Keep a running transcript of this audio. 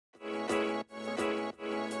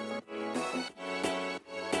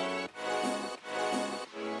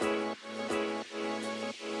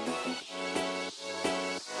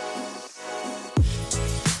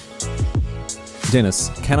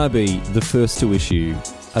Dennis, can I be the first to wish you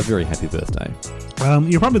a very happy birthday?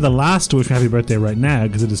 You're probably the last to wish me happy birthday right now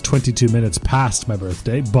because it is 22 minutes past my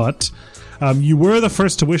birthday. But you were the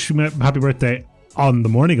first to wish me happy birthday on the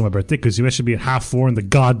morning of my birthday because you should be at 4:30 in the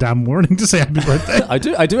goddamn morning to say happy birthday.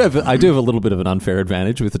 I do have a little bit of an unfair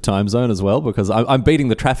advantage with the time zone as well because I'm beating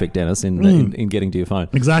the traffic, Dennis, in getting to your phone.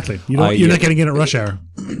 Exactly. You're not getting in at rush hour.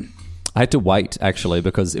 I had to wait actually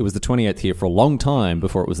because it was the 28th here for a long time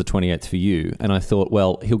before it was the 28th for you, and I thought,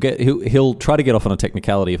 well, he'll try to get off on a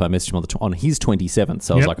technicality if I message him on his 27th.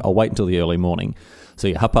 So I was like, I'll wait until the early morning. So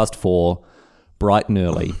yeah, 4:30, bright and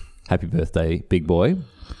early. Happy birthday, big boy.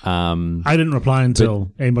 I didn't reply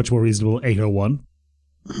until a much more reasonable 8:01.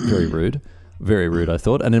 Very rude. Very rude, I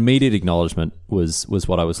thought. An immediate acknowledgement was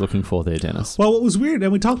what I was looking for there, Dennis. Well, what was weird,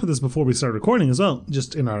 and we talked about this before we started recording as well,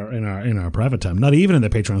 just in our private time, not even in the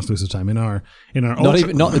Patreon exclusive time, in our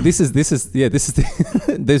this is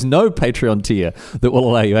there's no Patreon tier that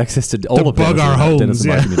will allow you access to all of bug our homes, Dennis and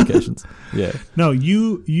my communications. Yeah. No,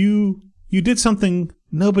 you did something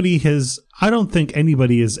I don't think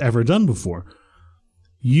anybody has ever done before.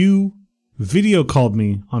 You video called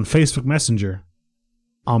me on Facebook Messenger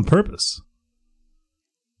on purpose.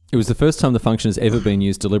 It was the first time the function has ever been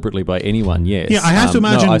used deliberately by anyone. Yes. Yeah, I have to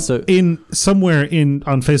imagine on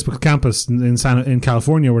Facebook campus in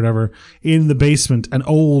California or whatever, in the basement, an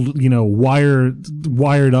old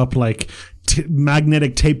wired up like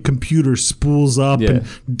magnetic tape computer spools up and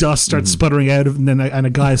dust starts sputtering out of, and then a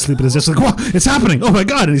guy asleep at his desk like, "What? It's happening! Oh my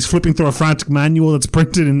god!" And he's flipping through a frantic manual that's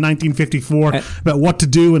printed in 1954 about what to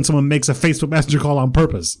do when someone makes a Facebook Messenger call on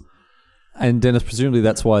purpose. And Dennis, presumably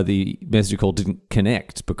that's why the messenger call didn't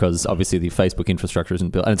connect, because obviously the Facebook infrastructure isn't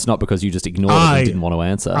built, and it's not because you just ignored it and didn't want to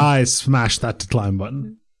answer. I smashed that decline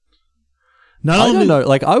button. I don't know.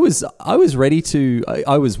 Like I was ready to.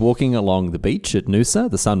 I was walking along the beach at Noosa.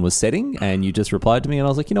 The sun was setting, and you just replied to me, and I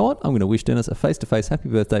was like, you know what? I'm going to wish Dennis a face-to-face happy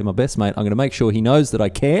birthday, my best mate. I'm going to make sure he knows that I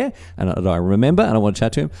care and that I remember, and I want to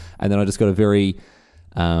chat to him. And then I just got a very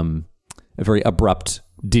abrupt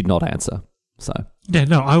did not answer. So. Yeah,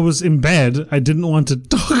 no, I was in bed. I didn't want to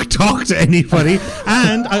talk to anybody,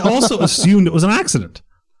 and I also assumed it was an accident.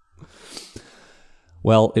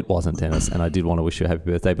 Well, it wasn't, Dennis, and I did want to wish you a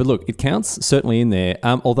happy birthday. But look, it counts certainly in there,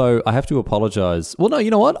 although I have to apologise. Well, no,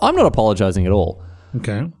 you know what? I'm not apologising at all.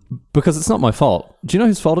 Okay. Because it's not my fault. Do you know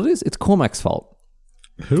whose fault it is? It's Cormac's fault.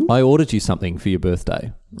 Who? I ordered you something for your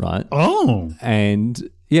birthday, right? Oh. And...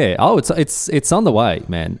 yeah, it's on the way,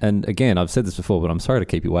 man. And again, I've said this before, but I'm sorry to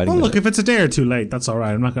keep you waiting. Well, look, if it's a day or two late, that's all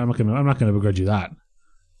right. I'm not going to begrudge you that.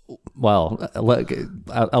 Well,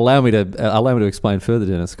 allow me to explain further,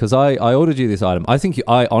 Dennis, because I ordered you this item.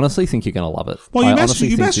 I honestly think you're going to love it. Well, you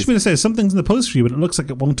messaged me to say something's in the post for you, but it looks like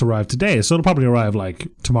it won't arrive today, so it'll probably arrive like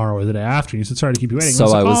tomorrow or the day after. And you said sorry to keep you waiting. So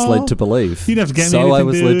I was led to believe. You'd have to get me anything, I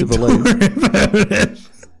was led to believe. Don't worry about it.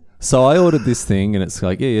 So I ordered this thing, and it's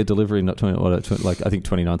like, delivery not 20, like I think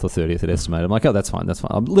 29th or 30th at estimate. I'm like, oh, that's fine.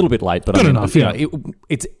 I'm a little bit late, but good enough. Yeah,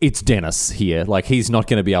 it's Dennis here. Like he's not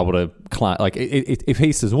going to be able to like if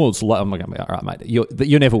he says, well, it's late, I'm like, all right, mate,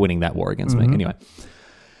 you're never winning that war against me anyway.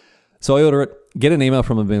 So I order it, get an email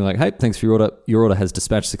from him being like, hey, thanks for your order. Your order has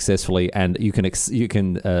dispatched successfully, and you can expect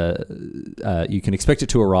it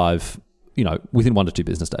to arrive, within 1 to 2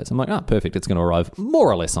 business days. I'm like, perfect. It's going to arrive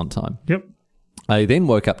more or less on time. Yep. I then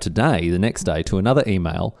woke up the next day, to another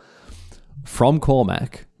email from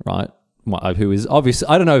Cormac, right? Who is obviously,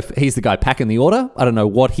 I don't know if he's the guy packing the order. I don't know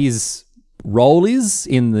what his role is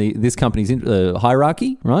in this company's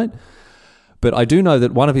hierarchy, right? But I do know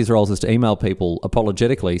that one of his roles is to email people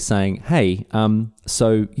apologetically saying, hey,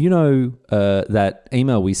 so that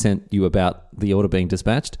email we sent you about the order being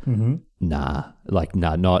dispatched? Mm-hmm. Nah,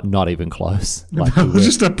 not even close. Like that was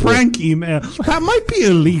just a prank email. That might be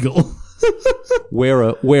illegal.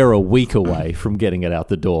 We're a week away from getting it out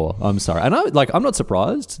the door. I'm sorry, and I'm not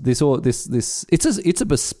surprised. This it's a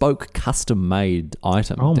bespoke, custom made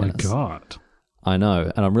item. Oh Dennis. My god! I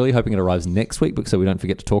know, and I'm really hoping it arrives next week, so we don't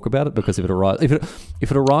forget to talk about it. Because if it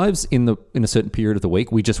arrives in a certain period of the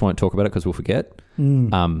week, we just won't talk about it because we'll forget.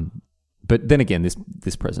 But then again,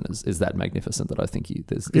 this present is that magnificent that I think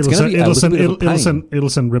it'll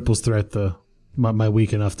send ripples throughout my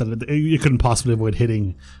week enough that you couldn't possibly avoid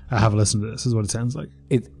hitting have a listen to this is what it sounds like.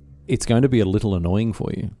 It's going to be a little annoying for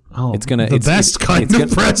you. Oh, it's the best kind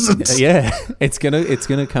of present. Yeah, it's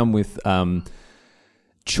gonna come with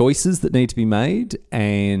choices that need to be made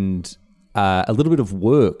and a little bit of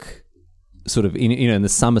work, sort of in the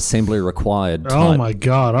some assembly required. Oh my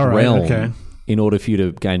god! All right, realm okay. In order for you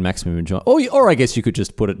to gain maximum enjoyment, or I guess you could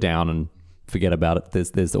just put it down and forget about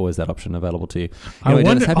it. There's always that option available to you. I Anyway,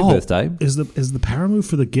 wonder, Dennis, happy birthday. Is the power move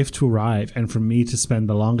for the gift to arrive and for me to spend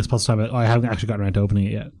the longest possible time? I haven't actually gotten around to opening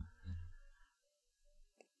it yet.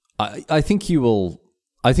 I think you will.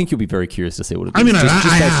 I think you'll be very curious to see what it is. I mean,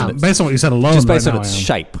 I am. Based on what you said alone. Just based right on its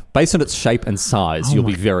shape. Based on its shape and size, you'll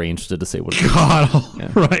be very interested to see what it is.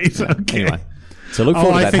 God, right. Okay. Anyway, so look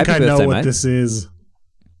forward to that. I think Happy I birthday, know what mate. this is.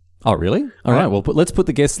 Oh, really? All right. Well, let's put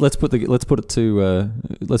it on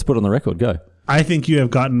the record. Go. I think you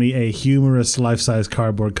have gotten me a humorous life-size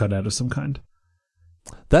cardboard cutout of some kind.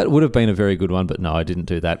 That would have been a very good one, but no, I didn't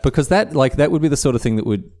do that because that would be the sort of thing that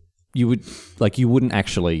you wouldn't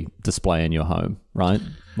actually display in your home, right?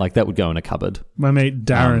 Like that would go in a cupboard. My mate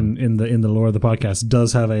Darren in the lore of the podcast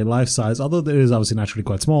does have a life-size, although it is obviously naturally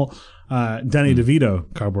quite small, Danny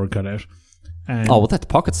DeVito cardboard cutout. And well, that's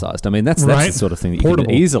pocket-sized. I mean, that's the sort of thing that Portable.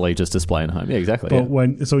 You could easily just display in home. Yeah, exactly. But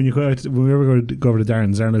when you go out, when we ever go over to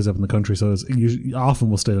Darren's up in the country, so it's usually, often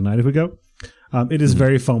we'll stay the night if we go. It is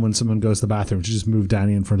very fun when someone goes to the bathroom to just move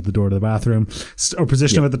Danny in front of the door to the bathroom or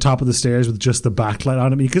position him at the top of the stairs with just the backlight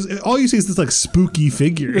on him, because all you see is this like spooky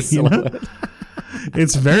figure. You know?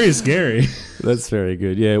 It's very scary. That's very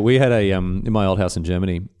good. Yeah, we had in my old house in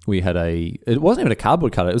Germany, it wasn't even a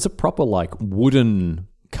cardboard cutout, it was a proper like wooden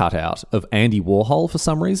cutout of Andy Warhol for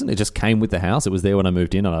some reason. It just came with the house. It was there when I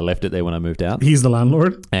moved in and I left it there when I moved out. He's the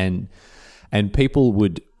landlord. And people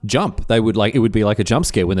would jump. They would it would be like a jump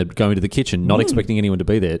scare when they'd go into the kitchen, not expecting anyone to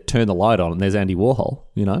be there, turn the light on and there's Andy Warhol,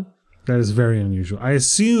 you know? That is very unusual. I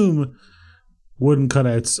assume wooden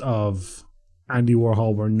cutouts of Andy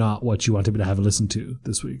Warhol were not what you wanted me to have a listen to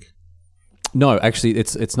this week. No, actually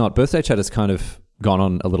it's not. Birthday Chat has kind of gone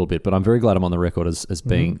on a little bit, but I'm very glad I'm on the record as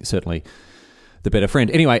being certainly the better friend.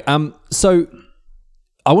 Anyway, so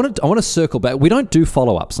I want to circle back. We don't do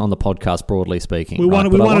follow-ups on the podcast, broadly speaking. We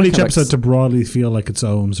wanted each episode to broadly feel like its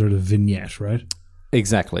own sort of vignette, right?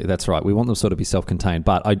 Exactly, that's right. We want them sort of be self-contained.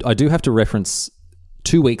 But I do have to reference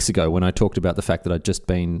 2 weeks ago when I talked about the fact that I'd just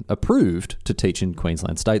been approved to teach in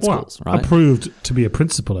Queensland state schools, right? Approved to be a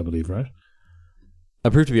principal, I believe, right?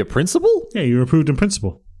 Approved to be a principal? Yeah, you're approved in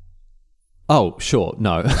principal. Oh, sure.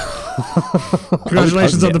 No.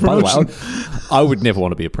 Congratulations on the promotion. I would never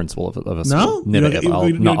want to be a principal of a school. No? Never, ever.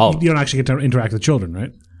 You don't actually get to interact with children,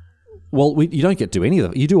 right? Well, you don't get to do any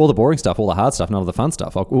of it. You do all the boring stuff, all the hard stuff, none of the fun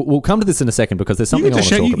stuff. We'll come to this in a second because there's something I want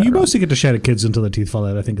to talk about. You mostly get to shout at kids until their teeth fall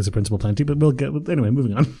out, I think, as a principal plenty. But anyway,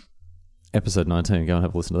 moving on. Episode 19, go and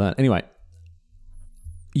have a listen to that. Anyway,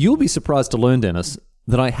 you'll be surprised to learn, Dennis,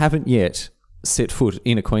 that I haven't yet set foot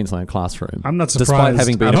in a Queensland classroom. I'm not surprised despite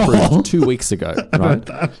having been approved 2 weeks ago. Right?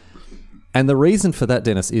 That. And the reason for that,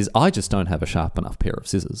 Dennis, is I just don't have a sharp enough pair of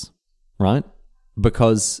scissors, right?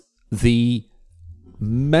 Because the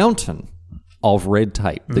mountain of red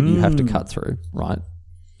tape that you have to cut through, right?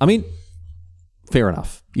 I mean, fair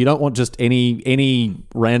enough. You don't want just any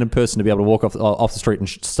random person to be able to walk off the street and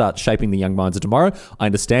start shaping the young minds of tomorrow. I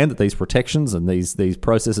understand that these protections and these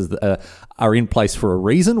processes are in place for a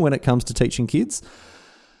reason when it comes to teaching kids.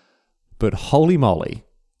 But holy moly.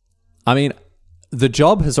 I mean, the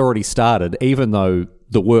job has already started, even though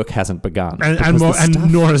the work hasn't begun. And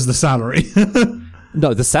nor has the salary.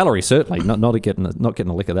 No, the salary certainly not getting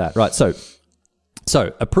a lick of that. Right.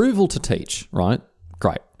 So approval to teach. Right.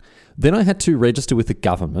 Great. Then I had to register with the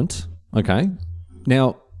government. Okay.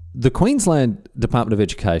 Now the Queensland Department of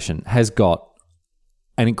Education has got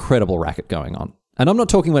an incredible racket going on, and I'm not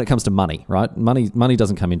talking when it comes to money. Right. Money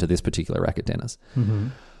doesn't come into this particular racket, Dennis. Mm-hmm.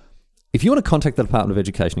 If you want to contact the Department of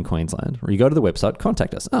Education in Queensland, or you go to the website,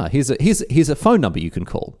 contact us. Here's a phone number you can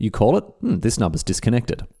call. You call it. This number's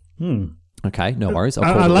disconnected. Okay, no worries.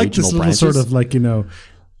 I like this little sort of like,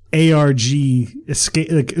 ARG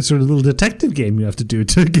escape, like sort of little detective game you have to do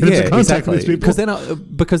to get into contact with these people.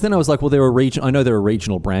 Because then I was like, well, I know there are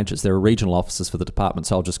regional branches, there are regional offices for the department,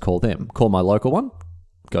 so I'll just call them. Call my local one.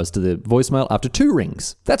 Goes to the voicemail after 2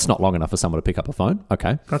 rings. That's not long enough for someone to pick up a phone.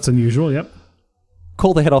 Okay, that's unusual. Yep.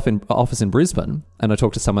 Call the head office in Brisbane, and I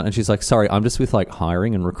talked to someone, and she's like, sorry, I'm just with like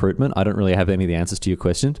hiring and recruitment. I don't really have any of the answers to your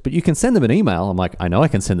questions, but you can send them an email. I'm like, I know I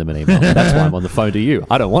can send them an email. That's why I'm on the phone to you.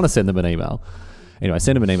 I don't want to send them an email. Anyway, I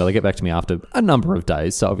send them an email. They get back to me after a number of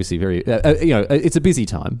days. So obviously it's a busy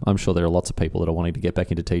time. I'm sure there are lots of people that are wanting to get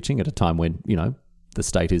back into teaching at a time when, the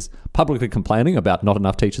state is publicly complaining about not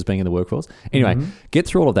enough teachers being in the workforce. Anyway, get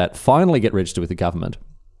through all of that, finally get registered with the government.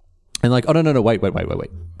 And like, oh, no, wait.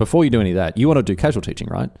 Before you do any of that, you want to do casual teaching,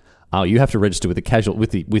 right? Oh, you have to register with the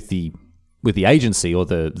agency or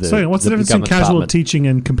the Sorry, what's the difference between casual teaching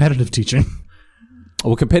and competitive teaching?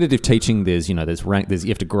 Well, competitive teaching, there's rank, you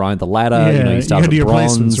have to grind the ladder. You start do with your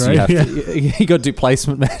bronze. placements, right? You got to do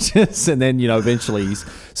placement matches, and then eventually,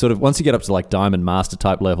 sort of once you get up to like diamond master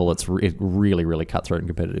type level, it's really, really cutthroat and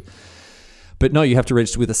competitive. But no, you have to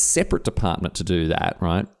register with a separate department to do that,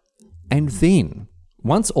 right? And then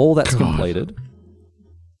once all that's completed,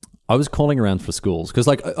 I was calling around for schools because,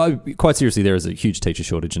 like, quite seriously, there is a huge teacher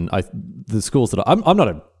shortage, and the schools that I'm not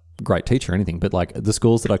a great teacher or anything, but like the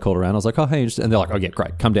schools that I called around, I was like, oh, hey, and they're like, oh, yeah,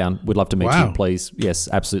 great, come down, we'd love to meet you, please. Yes,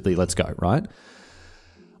 absolutely, let's go, right?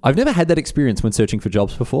 I've never had that experience when searching for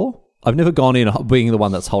jobs before. I've never gone in being the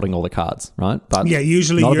one that's holding all the cards, right? But yeah,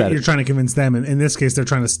 usually you're trying to convince them, and in this case,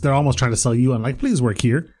 they're almost trying to sell you on, like, please work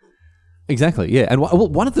here. Exactly, yeah. And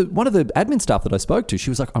one of the admin staff that I spoke to,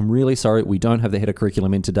 she was like, I'm really sorry, we don't have the head of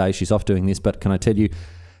curriculum in today. She's off doing this, but can I tell you,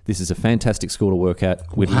 this is a fantastic school to work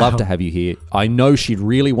at. We'd love to have you here. I know she'd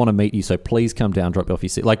really want to meet you, so please come down, drop you off your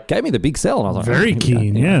seat. Like, gave me the big sell, and I was like, very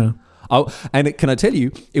keen, yeah. Oh, and can I tell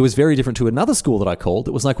you, it was very different to another school that I called.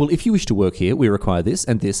 It was like, well, if you wish to work here, we require this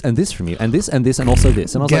and this and this from you, and this and this and also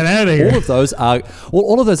this. And I was Get out of here.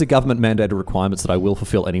 all of those are government mandated requirements that I will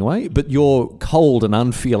fulfill anyway. But your cold and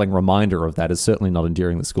unfeeling reminder of that is certainly not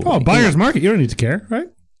endearing the school. Oh, buyer's market, you don't need to care, right?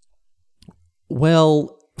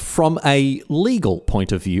 Well, from a legal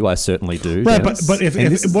point of view, I certainly do. Right, but what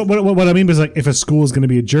I mean is, like, if a school is going to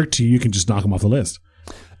be a jerk to you, you can just knock them off the list.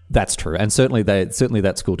 That's true, and certainly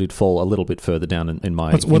that school did fall a little bit further down in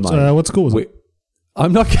my. What school was it?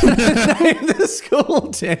 I'm not going to name the school,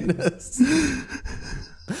 Dennis.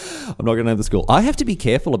 I'm not going to name the school. I have to be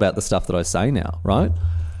careful about the stuff that I say now, right?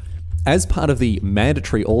 As part of the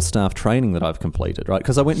mandatory all-staff training that I've completed, right?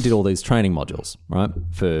 Because I went and did all these training modules, right?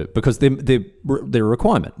 Because they're a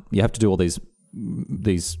requirement. You have to do all these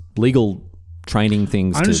legal training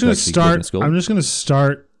things. I'm just going to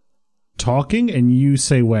start talking, and you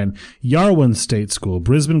say when. Yarwun State School,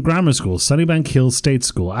 Brisbane Grammar School, Sunnybank Hills State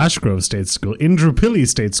School, Ashgrove State School, Indooroopilly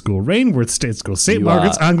State School, Rainworth State School, St.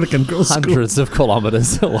 Margaret's Anglican Girls School. Hundreds of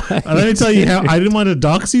kilometres away. And let me tell you how I didn't want to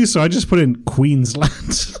dox you, so I just put in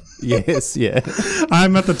Queensland. Yes, yeah.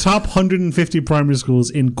 I'm at the top 150 primary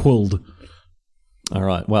schools in Quold. All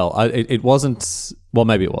right. Well, it wasn't. Well,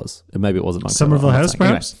 maybe it was. Maybe it wasn't. Somerville House,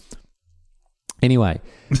 perhaps. Anyway,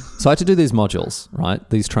 so I had to do these modules, right?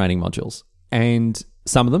 These training modules. And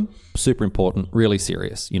some of them, super important, really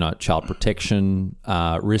serious. Child protection,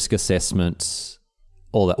 risk assessment,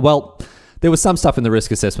 all that. Well, there was some stuff in the risk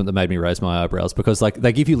assessment that made me raise my eyebrows because, like,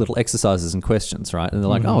 they give you little exercises and questions, right? And they're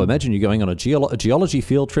like, oh, imagine you're going on a geology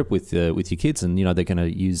field trip with your kids, and they're going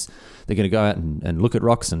to go out and look at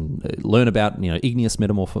rocks and learn about igneous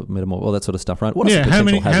all that sort of stuff, right? What are some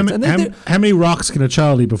potential hazards? How many rocks can a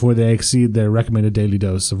child eat before they exceed their recommended daily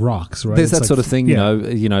dose of rocks? Right? There's that sort of thing.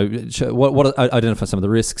 What identify some of the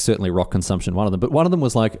risks. Certainly, rock consumption, one of them. But one of them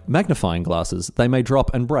was like magnifying glasses. They may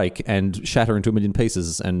drop and break and shatter into a million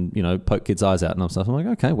pieces, and poke kids' eyes out and stuff. I'm like,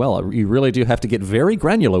 okay, well, you really do have to get very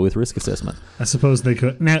granular with risk assessment. I suppose they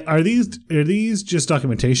could. Now, are these just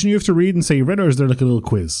documentation you have to read and say you read, or is there like a little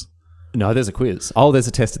quiz? No, there's a quiz. Oh, there's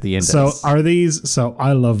a test at the end. So are these? So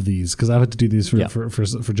I love these because I've had to do these for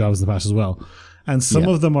jobs in the past as well. And some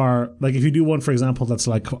of them are like, if you do one, for example, that's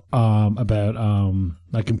like about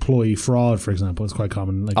like employee fraud, for example, it's quite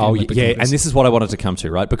common. Like, and this is what I wanted to come to,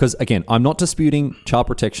 right? Because again, I'm not disputing child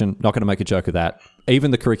protection. Not going to make a joke of that.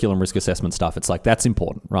 Even the curriculum risk assessment stuff, it's like that's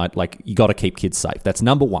important, right? Like you got to keep kids safe. That's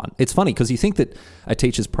number one. It's funny because you think that a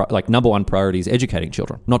teacher's number one priority is educating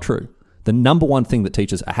children. Not true. The number one thing that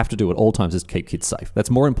teachers have to do at all times is keep kids safe. That's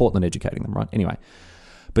more important than educating them, right? Anyway,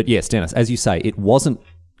 but yes, Dennis, as you say, it wasn't.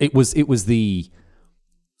 It was the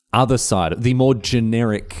other side, the more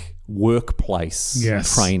generic workplace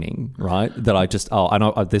training, right? That I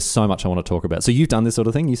know there's so much I want to talk about. So you've done this sort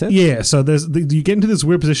of thing, you said? Yeah. So you get into this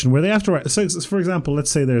weird position where they have to write. So for example, let's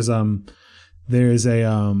say there's one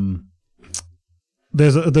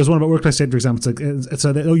about workplace safety, for example. It's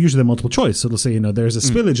usually they're multiple choice. So they'll say, there's a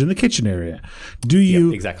spillage in the kitchen area. Do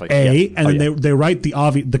you and then they write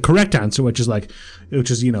the correct answer, which is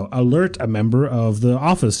alert a member of the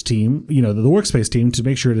office team, the workspace team, to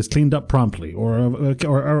make sure it is cleaned up promptly, or a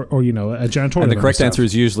janitorial. And the correct answer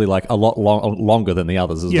is usually like a lot longer than the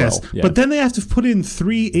others as well. Yeah. But then they have to put in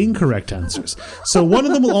 3 incorrect answers. So one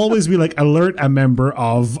of them will always be like alert a member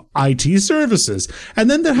of IT services, and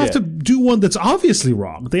then they have to do one that's obviously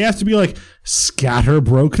wrong. They have to be like scatter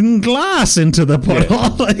broken glass into the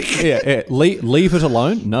puddle. Leave it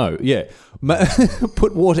alone. No.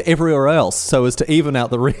 Put water everywhere else so as to even out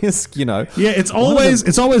the risk. It's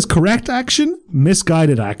always correct action,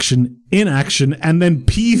 misguided action, inaction, and then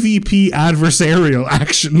PvP adversarial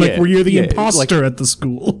action, where you're the imposter at the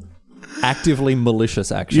school. actively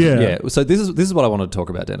malicious action. Yeah. So this is what I wanted to talk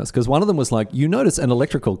about, Dennis, because one of them was like, you notice an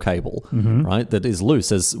electrical cable, right, that is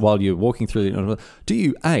loose as while you're walking through. Do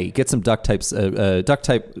you get some duct tape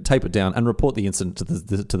it down and report the incident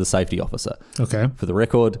to the safety officer? Okay. For the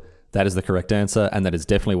record, that is the correct answer, and that is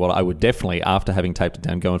definitely what I would definitely, after having taped it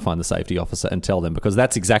down, go and find the safety officer and tell them, because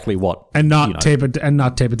that's exactly what tape it down,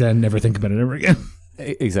 and never think about it ever again.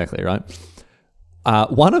 Exactly right.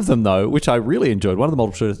 One of them, though, which I really enjoyed, one of the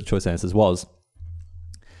multiple choice answers was,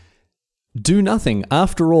 do nothing.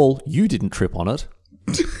 After all, you didn't trip on it.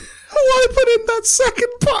 Why put in that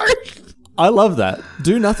second part? I love that.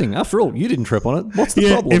 Do nothing. After all, you didn't trip on it. What's the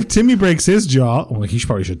problem? If Timmy breaks his jaw, well, he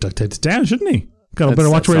probably should duct tape it down, shouldn't he? Got to better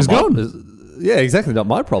watch where he's going. Yeah, exactly. Not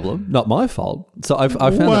my problem. Not my fault. So I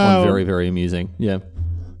found that one very, very amusing. Yeah.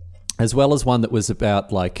 As well as one that was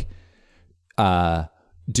about like,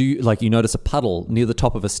 you notice a puddle near the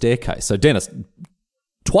top of a staircase. So Dennis,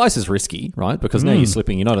 twice as risky, right? Because now you're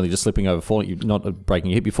slipping. You're not only just slipping over, falling. You're not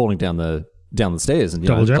breaking your hip. You're falling down the stairs and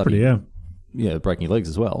double jeopardy. Yeah, breaking your legs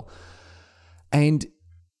as well. And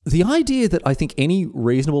the idea that I think any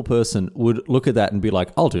reasonable person would look at that and be like,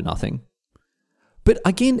 I'll do nothing. But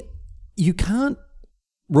again, you can't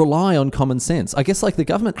rely on common sense. I guess like the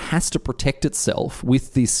government has to protect itself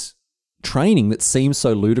with this training that seems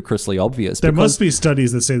so ludicrously obvious. There must be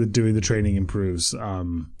studies that say that doing the training improves.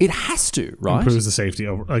 It has to, right? Improves the safety,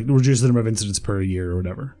 reduces the number of incidents per year or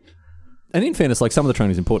whatever. And in fairness, like some of the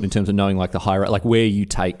training is important in terms of knowing like the higher, like where you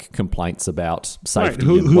take complaints about safety.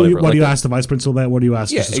 Right. And whatever. What do you ask the vice principal about? What do you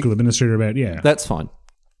ask the school administrator about? Yeah, that's fine.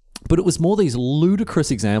 But it was more these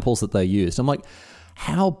ludicrous examples that they used. I'm like,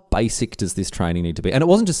 how basic does this training need to be? And it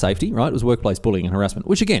wasn't just safety, right? It was workplace bullying and harassment,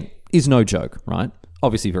 which again is no joke, right?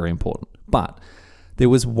 Obviously very important. But there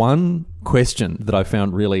was one question that I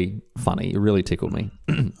found really funny. It really tickled me.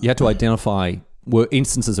 You had to identify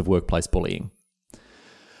instances of workplace bullying.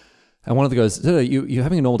 And one of the guys, so you're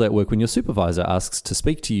having an all day at work when your supervisor asks to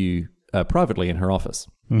speak to you privately in her office.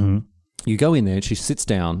 Mm-hmm. You go in there and she sits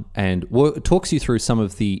down and talks you through some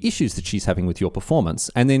of the issues that she's having with your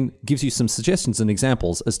performance, and then gives you some suggestions and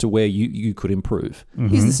examples as to where you could improve.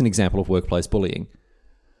 Mm-hmm. Is this an example of workplace bullying?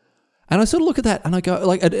 And I sort of look at that and I go,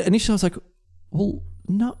 like, initially I was like, well,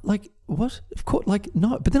 no, like, what? Of course, like,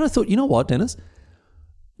 no. But then I thought, you know what, Dennis?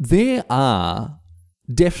 There are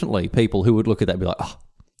definitely people who would look at that and be like, oh,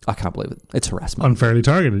 I can't believe it. It's harassment. Unfairly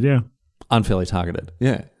targeted, yeah. Unfairly targeted,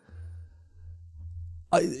 yeah.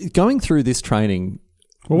 Going through this training,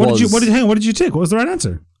 well, what did you tick? What was the right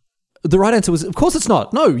answer? The right answer was, of course, it's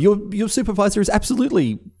not. No, your supervisor is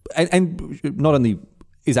absolutely and not only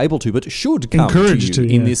is able to, but should come encouraged to you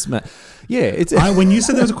in this. Yeah, it's. When you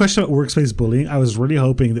said there was a question about workplace bullying, I was really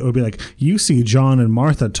hoping that it would be like, you see John and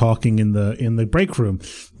Martha talking in the break room.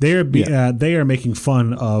 They are making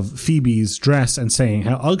fun of Phoebe's dress and saying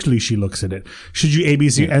how ugly she looks in it. Should you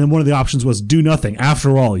ABC? Yeah. And one of the options was do nothing.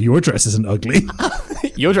 After all, your dress isn't ugly.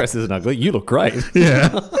 Your dress isn't ugly. You look great.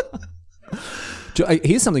 Yeah.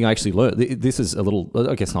 Here's something I actually learned. This is a little,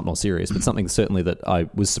 I guess, not more serious, but something certainly that I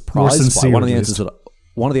was surprised by. One of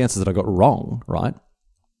the answers that I got wrong, right?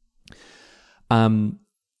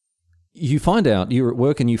 You find out, you're at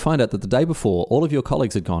work and you find out that the day before, all of your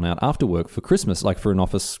colleagues had gone out after work for Christmas, like for an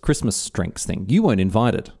office Christmas drinks thing. You weren't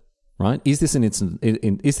invited, right? Is this an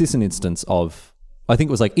instance of, I think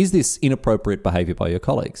it was like, is this inappropriate behavior by your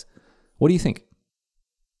colleagues? What do you think?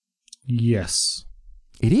 Yes.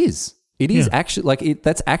 It is. It is actually, like,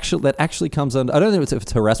 that actually comes under, I don't know if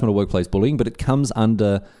it's harassment or workplace bullying, but it comes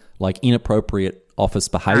under, like, inappropriate office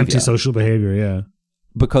behavior. Antisocial behavior, yeah.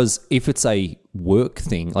 Because if it's a work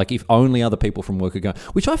thing, like if only other people from work are going,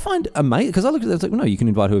 which I find amazing, because I look at it, it's like, well, no, you can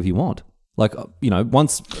invite whoever you want. Like,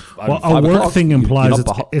 once. Well, a work thing implies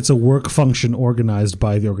it's a work function organized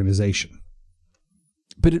by the organization.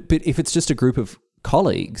 But if it's just a group of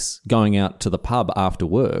colleagues going out to the pub after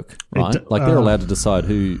work, right? They're allowed to decide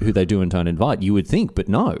who they do and don't invite. You would think, but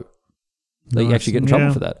no. They actually get in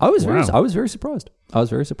trouble for that. I was very surprised.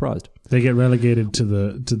 They get relegated to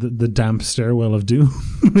the damp stairwell of doom.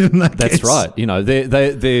 That's case. Right. They're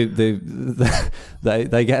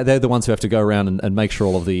the ones who have to go around and make sure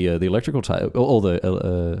all of the electrical tape, all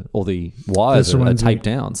the wires are taped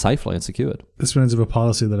down safely and secured. This reminds me of a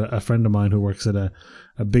policy that a friend of mine who works at a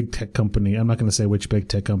big tech company. I'm not going to say which big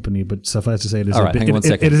tech company, but suffice to say, it is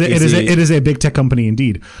it is a big tech company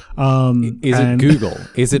indeed. Is it Google?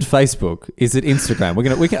 Is it Facebook? Is it Instagram?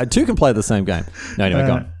 We can two can play the same game. No, anyway,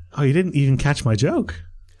 go on. Oh, you didn't even catch my joke.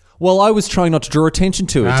 Well, I was trying not to draw attention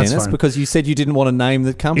to it, That's Dennis, fine. because you said you didn't want to name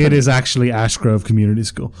the company. It is actually Ash Grove Community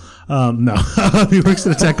School. No, he works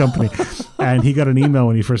at a tech company, and he got an email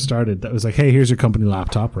when he first started that was like, "Hey, here's your company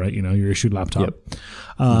laptop, right? You know, your issued laptop.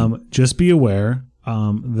 Just be aware,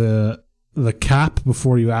 the cap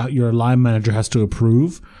before your line manager has to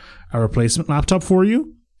approve a replacement laptop for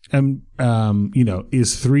you, and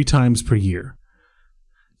is 3 times per year."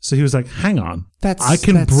 So he was like, "Hang on, I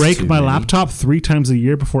can break my laptop 3 times a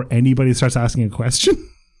year before anybody starts asking a question."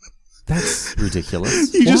 That's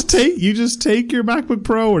ridiculous. You just take your MacBook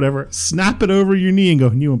Pro or whatever, snap it over your knee, and go,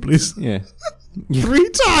 "New one, please." Yeah. 3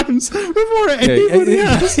 times before anybody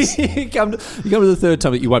asks. You come to the third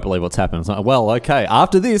time that you won't believe what's happened. It's like, well, okay,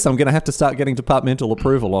 after this, I'm going to have to start getting departmental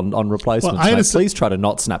approval on replacements. Well, please try to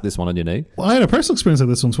not snap this one on your knee. Well, I had a personal experience like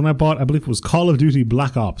this once when I bought, I believe it was Call of Duty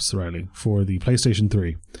Black Ops, Riley, for the PlayStation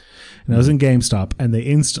 3. And I was in GameStop, and they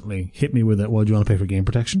instantly hit me with it, "Well, do you want to pay for game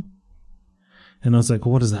protection?" And I was like,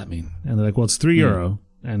 "Well, what does that mean?" And they're like, "Well, it's €3,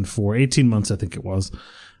 and for 18 months, I think it was,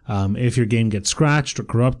 if your game gets scratched or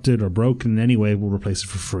corrupted or broken in any way, we'll replace it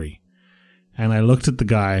for free." And I looked at the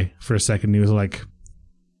guy for a second, and he was like,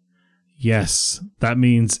 "Yes, that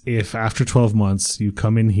means if after 12 months you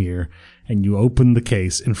come in here and you open the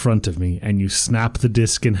case in front of me and you snap the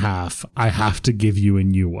disc in half, I have to give you a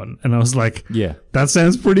new one." And I was like, "Yeah, that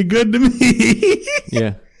sounds pretty good to me."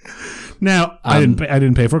 Yeah. Now, I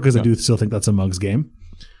didn't pay for it because I do still think that's a mug's game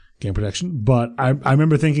protection. But I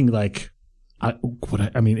remember thinking, like, I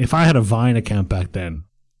mean, if I had a Vine account back then,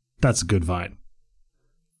 that's a good Vine.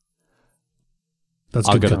 That's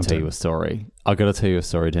good content. I've got to tell you a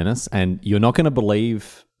story, Dennis, and you're not going to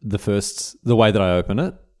believe the way that I open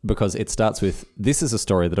it, because it starts with, "This is a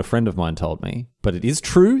story that a friend of mine told me, but it is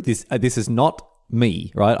true. This is not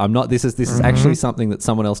me, right? I'm not. This is actually something that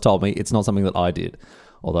someone else told me. It's not something that I did,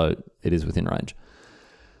 although it is within range."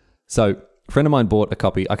 So, a friend of mine bought a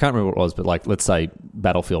copy. I can't remember what it was, but like, let's say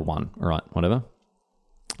Battlefield 1. All right, whatever.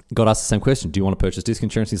 Got asked the same question. "Do you want to purchase disc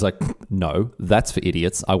insurance?" He's like, "No, that's for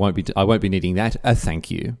idiots. I won't be needing that.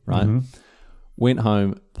 Thank you." Right. Went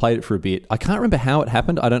home, played it for a bit. I can't remember how it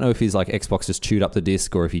happened. I don't know if his like Xbox just chewed up the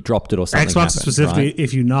disc or if he dropped it or something. Xbox specifically, right?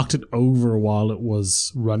 If you knocked it over while it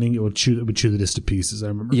was running, it would chew the disc to pieces. I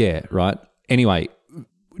remember. Yeah. Right. Anyway,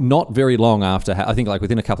 not very long after, I think like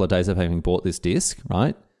within a couple of days of having bought this disc,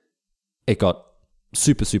 right, it got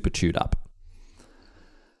super, super chewed up.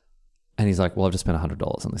 And he's like, "Well, I've just spent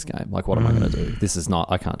 $100 on this game. Like, what am I going to do? This is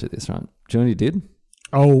not, I can't do this," right? Do you know what he did?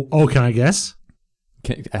 Oh, can I guess?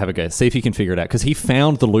 Have a guess. See if you can figure it out, because he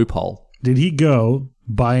found the loophole. Did he go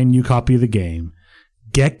buy a new copy of the game,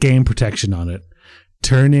 get game protection on it,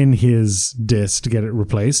 turn in his disc to get it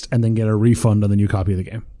replaced, and then get a refund on the new copy of the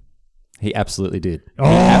game? He absolutely did. Oh,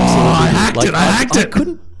 I hacked it. I hacked it. I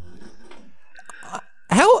couldn't.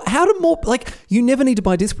 How do more, like, you never need to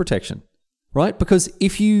buy disc protection, right? Because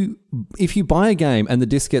if you buy a game and the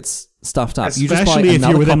disc gets stuffed up, especially you just buy if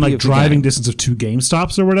you're within copy like driving distance of 2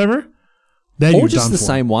 GameStops or whatever, then or you're just done the for.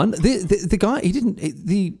 same one. The guy,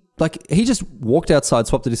 he just walked outside,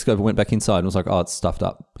 swapped the disc over, went back inside, and was like, "Oh, it's stuffed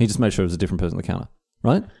up." He just made sure it was a different person at the counter,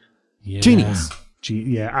 right? Yeah. Genius.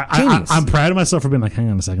 Genius. I'm proud of myself for being like, "Hang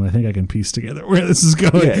on a second, I think I can piece together where this is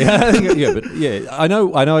going." I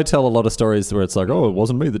know. I tell a lot of stories where it's like, "Oh, it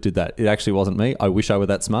wasn't me that did that. It actually wasn't me. I wish I were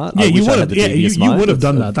that smart." Yeah, you would have. Yeah, you would have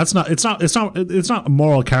done that. that. It's not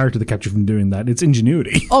moral character that kept you from doing that. It's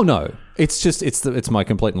ingenuity. Oh no, it's just it's my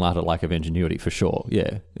complete and utter lack of ingenuity for sure.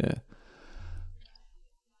 Yeah.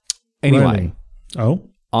 Anyway,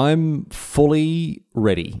 I'm fully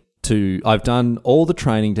ready. I've done all the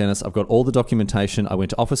training, Dennis. I've got all the documentation. I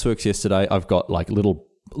went to Officeworks yesterday. I've got like little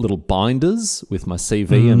binders with my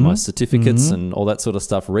CV and my certificates and all that sort of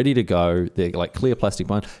stuff ready to go. They're like clear plastic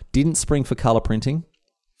bind. Didn't spring for color printing.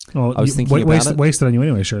 Oh, I was thinking about it. Wasted on you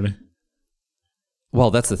anyway, surely. Well,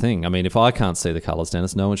 that's the thing. I mean, if I can't see the colors,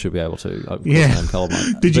 Dennis, no one should be able to. Yeah. I'm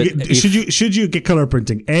colorblind. Should you get color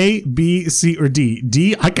printing? A, B, C, or D?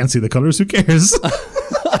 D, I can't see the colors. Who cares?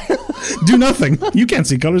 Do nothing. You can't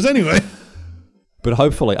see colors anyway. But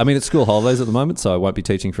hopefully, I mean, it's school holidays at the moment, so I won't be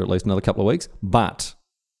teaching for at least another couple of weeks. But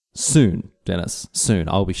soon, Dennis,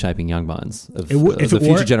 I'll be shaping young minds of the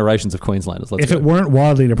future generations of Queenslanders. If it weren't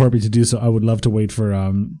wildly inappropriate to do so, I would love to wait for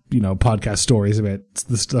podcast stories about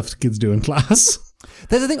the stuff kids do in class.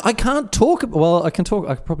 That's the thing. I can't talk. Well, I can talk.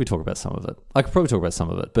 I could probably talk about some of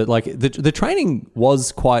it. But like the training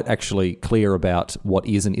was quite actually clear about what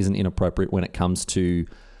is and isn't inappropriate when it comes to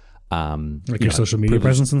your social media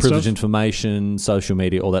presence and privileged stuff? information, social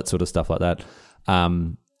media, all that sort of stuff like that.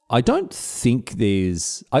 I don't think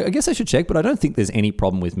there's... I guess I should check, but I don't think there's any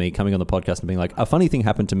problem with me coming on the podcast and being like, a funny thing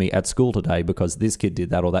happened to me at school today because this kid did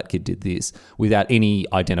that or that kid did this without any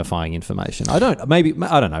identifying information. I don't know.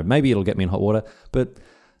 Maybe it'll get me in hot water, but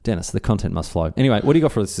Dennis, the content must flow. Anyway, what do you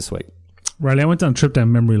got for us this week? Riley, I went on a trip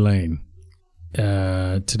down memory lane.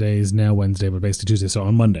 Today is now Wednesday, but basically Tuesday, so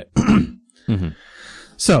on Monday. Mm-hmm.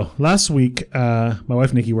 So last week, my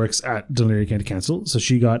wife Nikki works at Dún Laoghaire County Council, so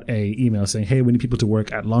she got a email saying, "Hey, we need people to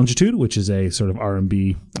work at Longitude," which is a sort of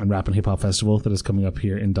R&B and rap and hip hop festival that is coming up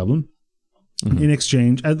here in Dublin. Mm-hmm. In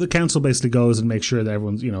exchange, the council basically goes and makes sure that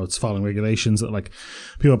everyone's, it's following regulations, that like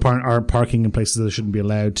people aren't parking in places that they shouldn't be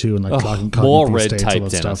allowed to, and like clogging more red states, tape, all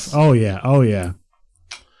that Dennis. stuff. Oh yeah.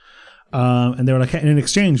 And they were like, in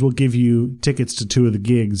exchange, we'll give you tickets to 2 of the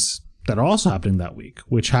gigs that are also happening that week,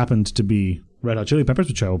 which happened to be Red Hot Chili Peppers,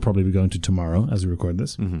 which I will probably be going to tomorrow as we record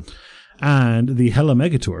this, and the Hella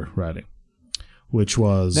Mega Tour, Riley, which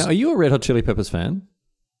was... Now, are you a Red Hot Chili Peppers fan?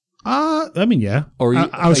 I mean, yeah. Or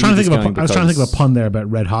I was trying to think of a pun there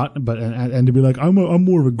about Red Hot, but and to be like, I'm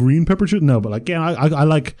more of a green pepper chili. No, but like, yeah, I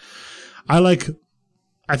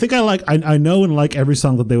know and like every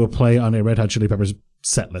song that they would play on a Red Hot Chili Peppers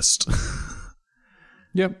set list.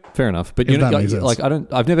 Yep, fair enough. But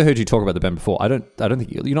I've never heard you talk about the band before. I don't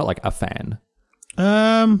think you're not like a fan.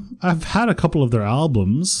 I've had a couple of their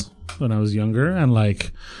albums when I was younger, and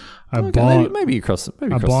like I bought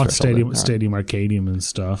Stadium Arcadium and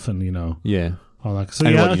stuff, and all that. So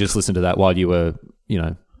and you just listened to that while you were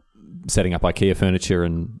setting up IKEA furniture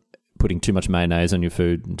and putting too much mayonnaise on your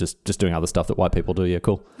food and just doing other stuff that white people do. Yeah,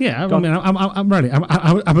 cool. Yeah, I'm ready.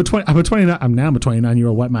 I'm a 29. I'm now a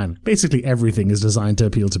 29-year-old white man. Basically, everything is designed to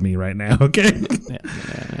appeal to me right now. Okay,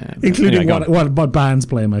 yeah. Including what bands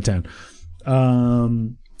play in my town. But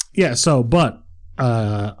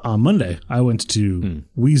on Monday I went to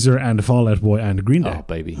Weezer and Fall Out Boy and Green Day. Oh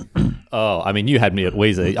baby. I mean, you had me at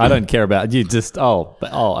Weezer. I don't care about you.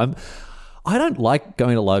 I don't like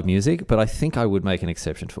going to live music, but I think I would make an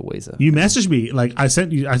exception for Weezer. You messaged me, like, I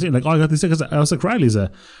think, like, I got these tickets. I was like, Riley's a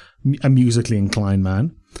musically inclined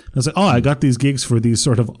man. I was like, I got these gigs for these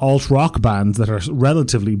sort of alt-rock bands that are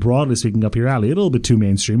relatively, broadly speaking, up your alley. A little bit too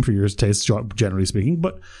mainstream for your taste, generally speaking,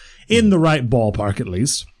 but in the right ballpark, at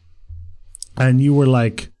least. And you were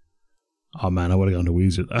like, oh man, I would have gone to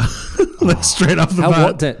Weezer though. Like straight off the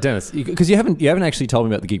bat. Dennis, because you haven't actually told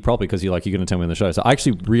me about the gig properly, because you're going to tell me on the show. So I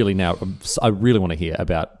actually really want to hear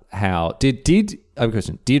about how did I have a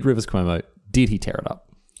question. Did Rivers Cuomo, did he tear it up?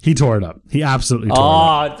 He tore it up. He absolutely tore it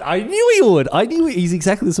up. I knew he would. I knew he's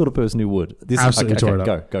exactly the sort of person who would. Absolutely tore it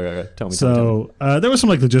up. Go. Tell me. So there was some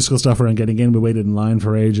like logistical stuff around getting in. We waited in line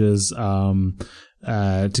for ages.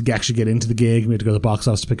 To actually get into the gig, we had to go to the box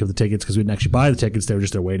office to pick up the tickets because we didn't actually buy the tickets. They were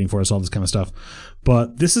just there waiting for us, all this kind of stuff.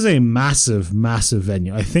 But this is a massive, massive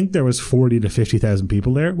venue. I think there was 40 to 50,000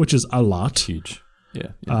 people there, which is a lot. Huge.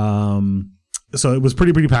 Yeah. So it was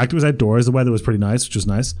pretty packed. It was outdoors. The weather was pretty nice, which was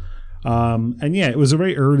nice. And yeah, it was a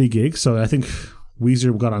very early gig. So I think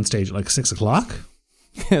Weezer got on stage at like 6 o'clock.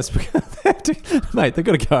 Yes, mate, they've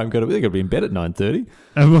got to go home. They've got to be in bed at 9:30.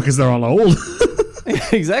 Because they're all old.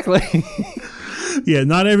 Exactly. Yeah,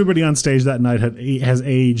 not everybody on stage that night has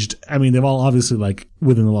aged. I mean, they've all obviously, like,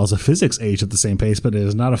 within the laws of physics, aged at the same pace, but it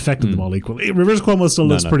has not affected them all equally. Rivers Cuomo still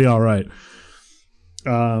looks pretty all right.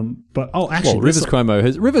 Rivers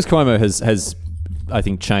Cuomo has, I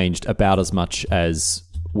think, changed about as much as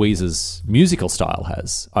Weezer's musical style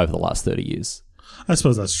has over the last 30 years. I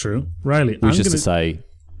suppose that's true. Riley, which is to say,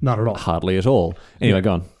 not at all. Hardly at all. Anyway,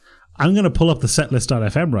 go on. I'm going to pull up the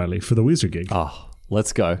setlist.fm, Riley, for the Weezer gig. Oh,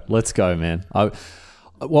 let's go, man.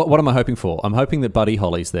 What am I hoping for? I'm hoping that Buddy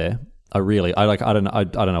Holly's there. I don't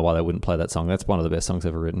know why they wouldn't play that song. That's one of the best songs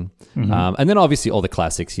ever written. Mm-hmm. And then obviously all the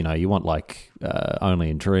classics. You want like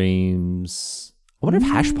Only in Dreams. I wonder if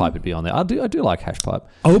Hashpipe would be on there. I do like Hashpipe.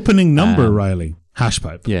 Opening number, Riley.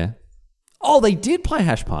 Hashpipe. Yeah. Oh, they did play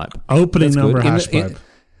Hashpipe. Opening number, Hashpipe.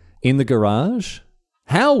 In the garage.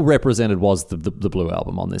 How represented was the Blue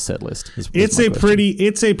album on this set list? It's a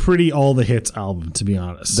pretty all the hits album, to be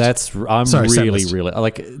honest. That's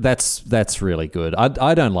really good.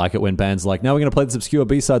 I don't like it when bands are like, now we're going to play this obscure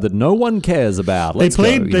B-side that no one cares about. They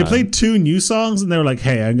played 2 new songs and they were like,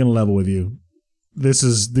 hey, I'm going to level with you.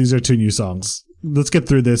 These are 2 new songs. Let's get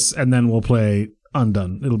through this and then we'll play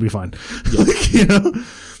Undone. It'll be fine. Yep.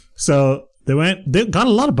 So they got a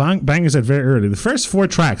lot of bangers out very early. The first 4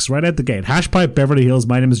 tracks right out the gate: Hashpipe, Beverly Hills,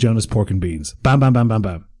 My Name is Jonas, Pork and Beans. Bam, bam, bam, bam,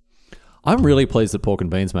 bam. I'm really pleased that Pork and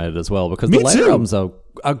Beans made it as well, because the later albums are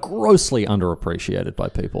grossly underappreciated by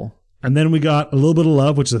people. And then we got A Little Bit of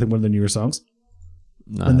Love, which is I think one of the newer songs.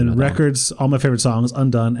 No, and then no, records, all my favorite songs,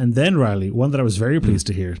 Undone, and then Riley, one that I was very pleased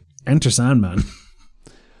to hear, Enter Sandman.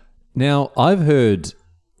 Now, I've heard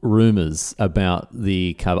rumors about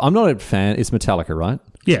the cover. I'm not a fan. It's Metallica, right?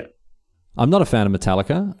 Yeah. I'm not a fan of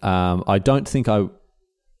Metallica. I don't think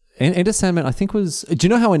Enter Sandman, I think was... Do you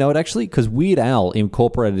know how I know it, actually? Because Weird Al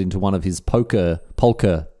incorporated into one of his polka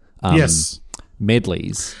yes.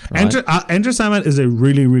 medleys. Right? Enter Sandman is a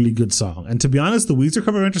really, really good song. And to be honest, the Weezer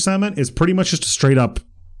cover of Enter Sandman is pretty much just a straight up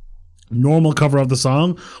normal cover of the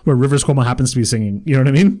song where Rivers Cuomo happens to be singing. You know what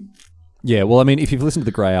I mean? Yeah, well, I mean, if you've listened to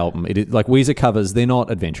the Grey album, it is, like Weezer covers, they're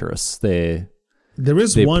not adventurous. There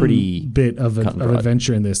is one bit of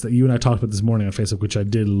adventure in this that you and I talked about this morning on Facebook, which I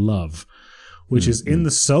did love, which is in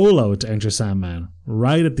the solo to Enter Sandman,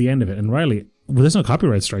 right at the end of it. And Riley, well, there's no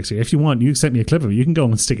copyright strikes here. If you want, you sent me a clip of it. You can go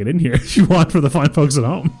and stick it in here if you want for the fine folks at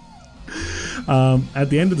home.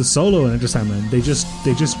 At the end of the solo in Enter Sandman, they just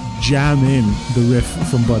jam in the riff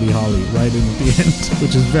from Buddy Holly right in at the end,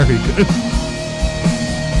 which is very good.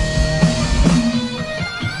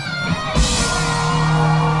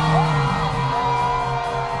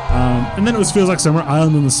 And then it was Feels Like Summer,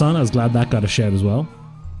 Island in the Sun. I was glad that got a shout as well.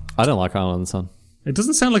 I don't like Island in the Sun. It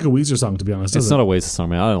doesn't sound like a Weezer song, to be honest. It's not a Weezer song,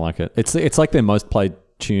 man. I don't like it. It's like their most played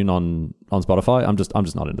tune on Spotify. I'm just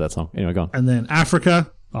not into that song. Anyway, go on. And then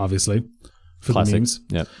Africa, obviously, for Classic. the memes.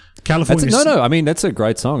 Yeah. California. No. I mean, that's a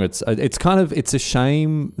great song. It's a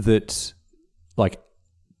shame that like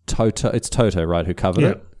Toto. It's Toto, right? Who covered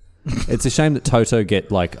it. It's a shame that Toto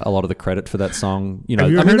get like a lot of the credit for that song. You know,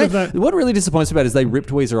 Have you heard of that? What really disappoints me about it is they ripped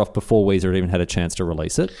Weezer off before Weezer had even had a chance to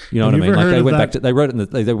release it. You know what I mean? Like they wrote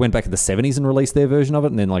it they went back to the 70s and released their version of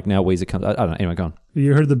it, and then like now Weezer comes. I don't know. Anyway, go on.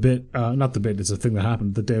 You heard the bit? Not the bit. It's a thing that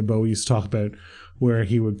happened that Dave Bowie used to talk about, where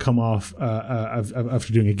he would come off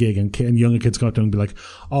after doing a gig, and younger kids come up to him and be like,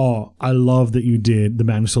 "Oh, I love that you did The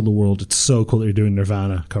Man Who Sold the World. It's so cool that you're doing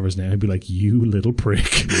Nirvana covers now." He'd be like, "You little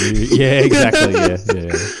prick." Yeah, exactly.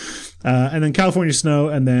 Yeah. And then California Snow,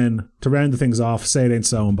 and then to round the things off, Say It Ain't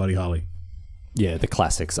So and Buddy Holly. Yeah, the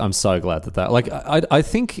classics. I'm so glad that like I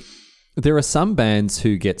think there are some bands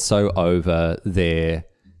who get so over their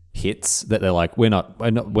hits that they're like, we're not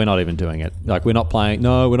even doing it. Like we're not playing.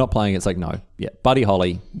 No, we're not playing. It's like no, yeah, Buddy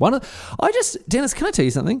Holly. Dennis, can I tell you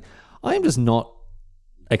something? I am just not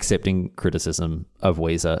accepting criticism of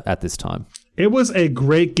Weezer at this time. It was a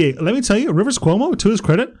great gig. Let me tell you, Rivers Cuomo, to his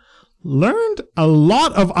credit, learned a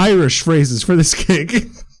lot of Irish phrases for this gig.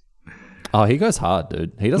 Oh, he goes hard,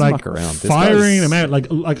 dude. He doesn't muck around. Firing them out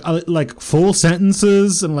like full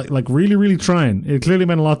sentences and like really, really trying. It clearly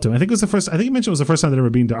meant a lot to him. I think he mentioned it was the first time they'd ever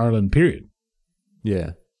been to Ireland. Period.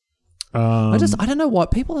 Yeah. I don't know why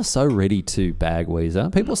people are so ready to bag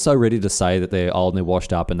Weezer. People are so ready to say that they're old and they're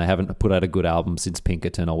washed up and they haven't put out a good album since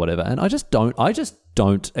Pinkerton or whatever. And I just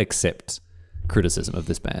don't accept criticism of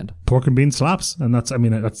this band. Pork and Bean slaps, and that's the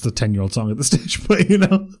 10-year-old song at this stage, but you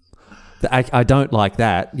know. I don't like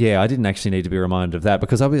that. Yeah, I didn't actually need to be reminded of that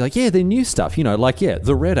because I'll be like, yeah, they're new stuff, you know, like, yeah,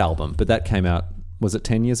 the Red album, but that came out, was it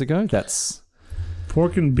 10 years ago? That's...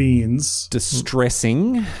 Pork and Beans.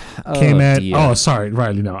 Distressing. Came out... Dear. Oh, sorry,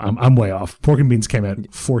 Riley, no, I'm way off. Pork and Beans came out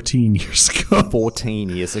 14 years ago. 14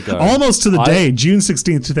 years ago. Almost to the day, June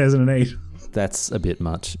 16th, 2008. That's a bit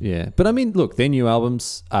much, yeah. But I mean, look, their new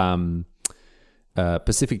albums,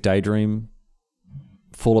 Pacific Daydream,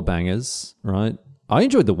 full of bangers, right? I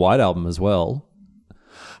enjoyed the White Album as well.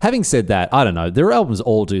 Having said that, I don't know. Their albums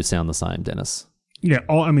all do sound the same, Dennis. Yeah,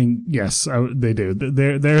 yes, they do.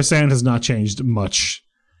 Their sound has not changed much.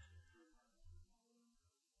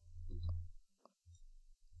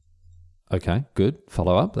 Okay, good.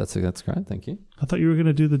 Follow up. That's great. Thank you. I thought you were going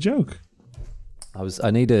to do the joke.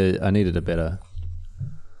 I needed a better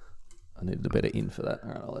in for that. All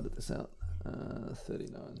right, I'll edit this out.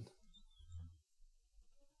 39.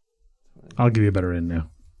 I'll give you a better in now.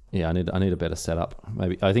 Yeah, I need a better setup.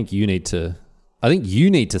 Maybe I think you need to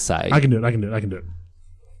say. I can do it.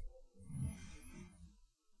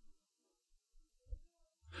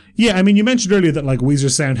 Yeah, I mean, you mentioned earlier that like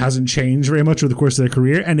Weezer's sound hasn't changed very much over the course of their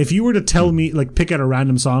career, and if you were to tell me, like, pick out a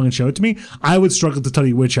random song and show it to me, I would struggle to tell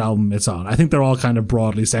you which album it's on. I think they're all kind of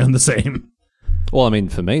broadly sound the same. Well, I mean,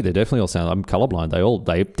 for me, they definitely all sound... I'm colorblind.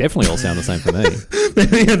 They definitely all sound the same for me.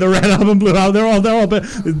 Yeah, the Red album, Blue album, they're all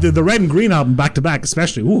the Red and Green album back to back,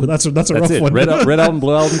 especially. Ooh, that's a rough one. Red album,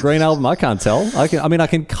 Blue album, Green album, I can't tell. I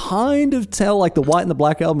can kind of tell, like, the White and the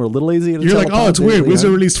Black album are a little easier to tell. You're like, oh, it's weird.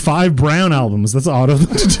 Weezer released 5 brown albums. That's odd of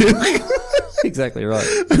them to do. Exactly right.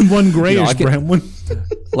 And one grayish brown one.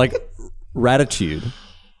 Like, Ratitude.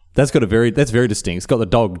 That's very distinct. It's got the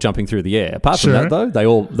dog jumping through the air. Apart from that, though,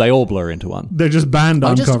 they all blur into one. They're just banned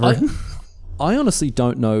on cover. I honestly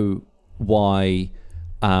don't know why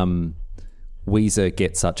Weezer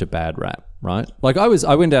gets such a bad rap, right? Like I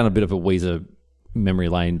went down a bit of a Weezer memory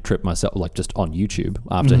lane trip myself, like just on YouTube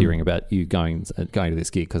after hearing about you going to this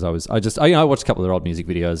gig, because I watched a couple of their old music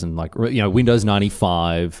videos and like Windows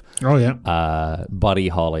 95, Buddy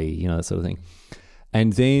Holly, that sort of thing.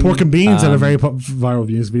 And then Pork and Beans had a very viral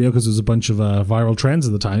music video because there was a bunch of viral trends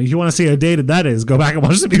at the time. If you want to see how dated that is, go back and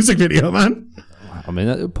watch the music video, man. I mean,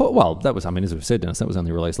 that was, as we've said, Dennis, that was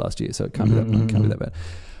only released last year, so it can't be that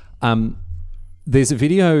bad. There's a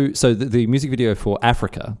video, so the music video for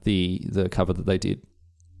Africa, the cover that they did,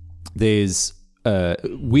 there's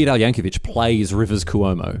Weird Al Yankovic plays Rivers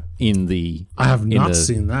Cuomo in the... I have not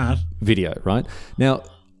seen that. Video, right? Now,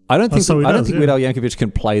 I don't think Weird Al Yankovic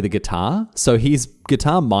can play the guitar, so his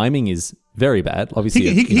guitar miming is very bad.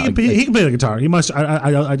 Obviously, he can play the guitar. He must.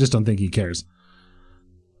 I just don't think he cares.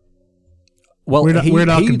 Well, Weird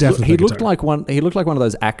Al can definitely. He looked like one of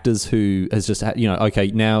those actors who has just okay,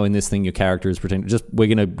 now in this thing your character is pretending.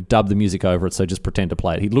 We're going to dub the music over it, so just pretend to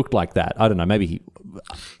play it. He looked like that. I don't know. Maybe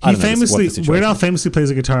Weird Al famously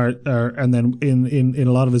plays a guitar, and then in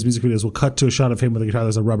a lot of his music videos, we'll cut to a shot of him with a guitar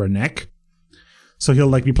that's a rubber neck. So he'll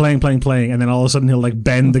like be playing, and then all of a sudden he'll like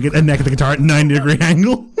bend the neck of the guitar at a 90-degree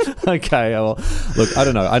angle. Okay, well, look, I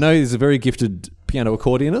don't know. I know he's a very gifted piano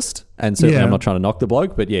accordionist, and certainly I'm not trying to knock the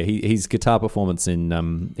bloke, but yeah, his guitar performance in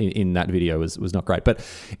that video was not great. But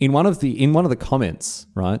in one of the comments,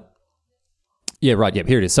 right? Yeah, right. Yeah,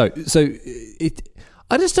 here it is. So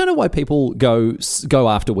I just don't know why people go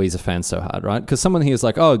after Weezer fans so hard, right? Because someone here is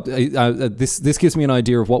like, this gives me an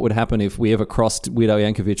idea of what would happen if we ever crossed Weird Al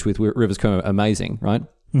Yankovic with Rivers Cuomo. Amazing, right?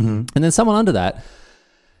 Mm-hmm. And then someone under that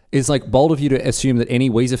is like, bold of you to assume that any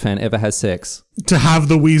Weezer fan ever has sex. To have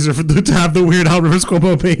the Weird Al Rivers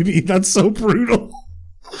Cuomo baby. That's so brutal.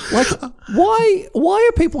 Like, why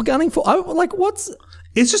are people gunning for... what's...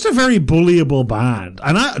 It's just a very bullyable band,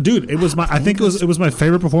 and I think it was my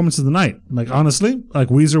favorite performance of the night. Like honestly, like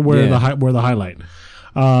Weezer were the highlight,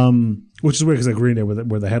 which is weird because Green Day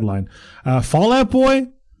were the headline. Fall Out Boy,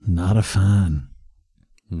 not a fan.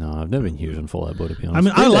 No, I've never been huge on Fall Out Boy, to be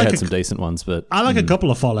honest. I mean, I had some decent ones, but I like a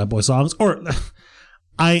couple of Fall Out Boy songs, or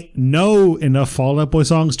I know enough Fall Out Boy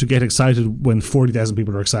songs to get excited when 40,000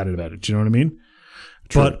 people are excited about it. Do you know what I mean?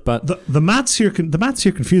 True, but the maths here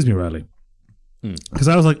confused me, Riley. Because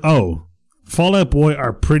I was like, Fall Out Boy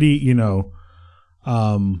are pretty,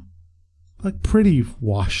 pretty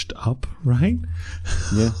washed up, right?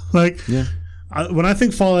 Yeah. When I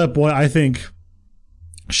think Fall Out Boy, I think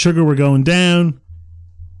Sugar We're Going Down,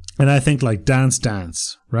 and I think like Dance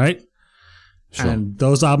Dance, right? Sure. And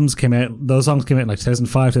those songs came out in like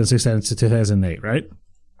 2005, 2006, 2008, right?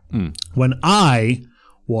 When I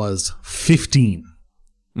was 15.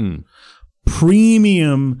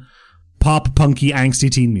 Premium pop punky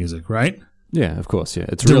angsty teen music, right? Yeah, of course. Yeah,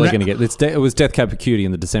 it's really going to get. It was Death Cab for Cutie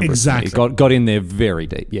in the December. Exactly, it got in there very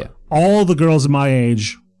deep. Yeah, all the girls of my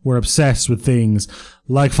age were obsessed with things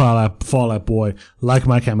like Fall Out Boy, like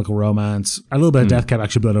My Chemical Romance, a little bit of Death Cab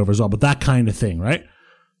actually bled over as well, but that kind of thing, right?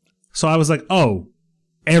 So I was like,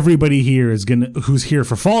 everybody here who's here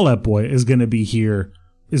for Fall Out Boy is going to be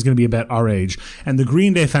about our age, and the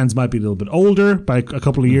Green Day fans might be a little bit older by a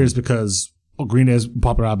couple of years because. Green Day's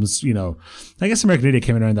popular albums, I guess American Idiot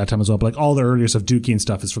came in around that time as well, but like all the earlier stuff, Dookie and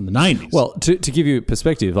stuff, is from the 90s. Well, to give you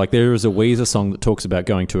perspective, like there is a Weezer song that talks about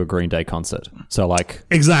going to a Green Day concert. So like...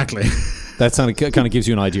 Exactly. That kind of gives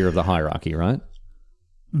you an idea of the hierarchy, right?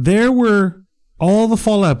 There were... All the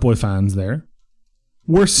Fall Out Boy fans there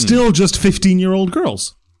were still just 15-year-old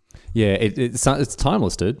girls. Yeah, it's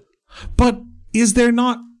timeless, dude. But is there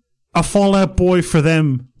not a Fall Out Boy for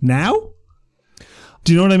them now?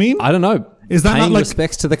 Do you know what I mean? I don't know. Is that paying not like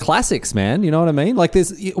respects to the classics, man? You know what I mean? Like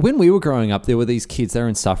when we were growing up, there were these kids, they're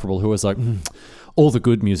insufferable, who was like, all the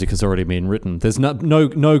good music has already been written. There's no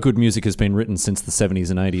good music has been written since the 70s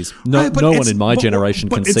and 80s. No one in my generation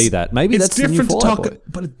can see that. Maybe that's different the new Fall Out Boy.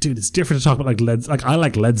 But dude, it's different to talk about I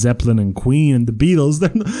like Led Zeppelin and Queen and the Beatles.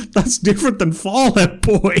 That's different than Fall Out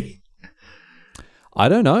Boy. I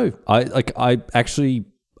don't know. I'm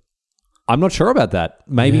not sure about that.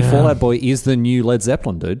 Maybe Fall Out Boy is the new Led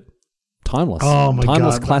Zeppelin, dude. Timeless. Oh my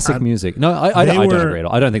timeless God. Classic music. No, I don't agree at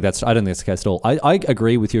all. I don't think that's the case at all. I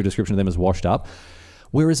agree with your description of them as washed up.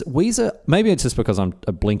 Whereas Weezer, maybe it's just because I'm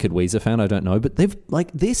a blinkered Weezer fan, I don't know, but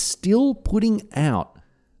they're still putting out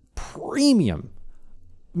premium.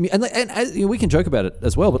 And we can joke about it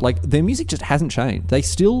as well, but like their music just hasn't changed. They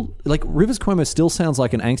still, like Rivers Cuomo still sounds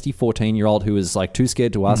like an angsty 14-year-old who is like too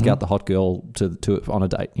scared to ask out the hot girl to on a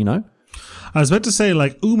date, I was about to say,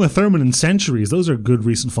 like, Uma Thurman and Centuries. Those are good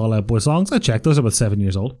recent Fall Out Boy songs. I checked. Those are about 7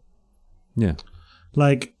 years old. Yeah.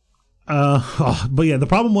 Like, But yeah, the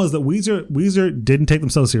problem was that Weezer didn't take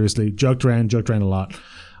themselves seriously. Joked around a lot.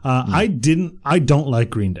 I don't like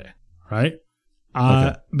Green Day, right?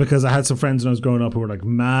 Because I had some friends when I was growing up who were like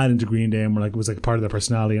mad into Green Day and were like, it was like part of their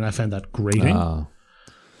personality, and I found that grating.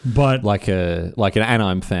 But like an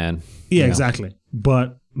Anaheim fan. Yeah, exactly.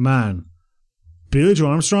 But man, Billy Joe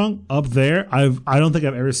Armstrong up there, I don't think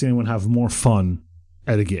I've ever seen anyone have more fun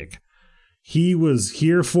at a gig. He was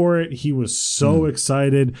here for it. He was so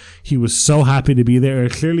excited. He was so happy to be there.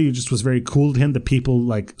 Clearly, it just was very cool to him that people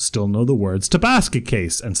like still know the words to Basket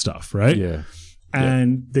Case and stuff, right? Yeah.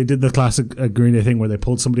 And they did the classic Green Day thing where they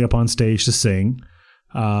pulled somebody up on stage to sing.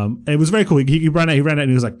 It was very cool. He ran out and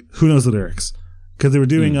he was like, "Who knows the lyrics?" Because they were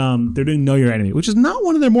doing "Know Your Enemy," which is not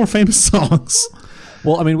one of their more famous songs.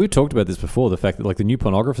 Well, I mean, we've talked about this before. The fact that like the New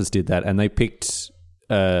Pornographers did that, and they picked.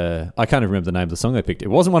 I can't even remember the name of the song they picked. It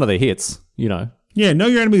wasn't one of their hits, you know. Yeah, Know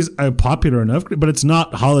Your Enemy is popular enough, but it's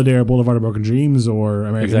not Holiday or Boulevard of Broken Dreams or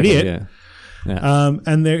American Idiot. Yeah.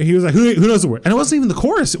 And there he was like, who knows the word? And it wasn't even the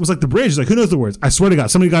chorus. It was like the bridge. He's like, who knows the words? I swear to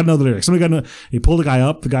God, somebody got to know the lyrics. Somebody got to know. He pulled the guy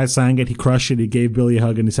up. The guy sang it. He crushed it. He gave Billy a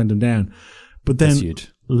hug and he sent him down. But then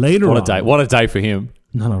later on. What a day for him.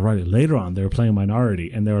 No, right. Later on, they were playing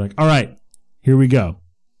Minority and they were like, all right, here we go.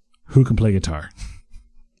 Who can play guitar?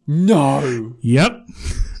 No. Yep.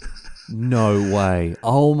 No way.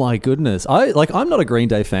 Oh my goodness. I'm not a Green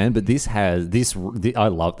Day fan, but I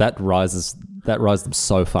love that rises them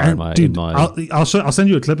so far in my I'll send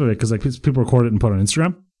you a clip of it because like people record it and put it on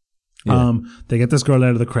Instagram. Yeah. They get this girl out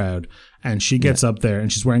of the crowd and she gets up there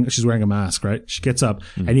and she's wearing a mask, right? She gets up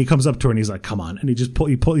and he comes up to her and he's like, "Come on." And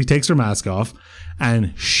he takes her mask off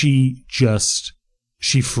and she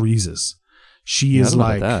freezes. She is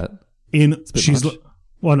like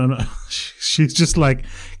well, no. She's just like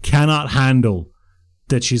cannot handle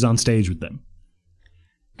that she's on stage with them.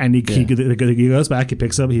 And he goes back. He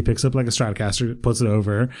picks up like a Stratocaster, puts it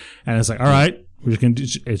over her, and it's like, all right, we're just gonna do.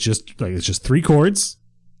 It's just 3 chords.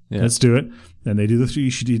 Yeah. Let's do it. And they do the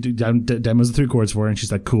 3. She demos the 3 chords for her, and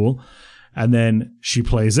she's like, cool. And then she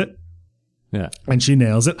plays it. Yeah, and she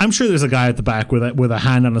nails it. I'm sure there's a guy at the back with a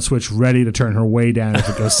hand on a switch ready to turn her way down if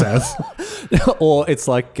it goes south. Or it's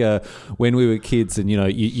like when we were kids, and you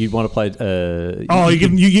want to play.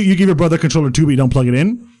 You give your brother a controller too, but you don't plug it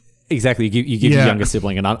in. Exactly, you give your younger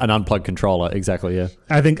sibling an unplugged controller. Exactly, yeah.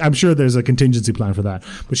 I'm sure there's a contingency plan for that.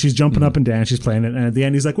 But she's jumping up and down, she's playing it, and at the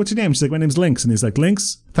end he's like, "What's your name?" She's like, "My name's Lynx," and he's like,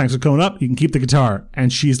 "Lynx, thanks for coming up. You can keep the guitar."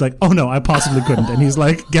 And she's like, "Oh no, I possibly couldn't." And he's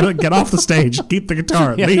like, "Get off the stage, keep the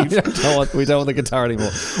guitar, leave." We don't want the guitar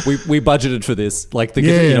anymore. We budgeted for this, like we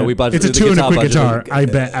budgeted. It's a 2 and a quick guitar, I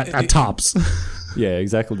bet at tops. Yeah,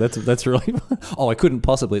 exactly. That's really. Oh, I couldn't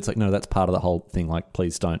possibly. It's like, no, that's part of the whole thing. Like,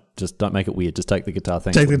 please don't make it weird. Just take the guitar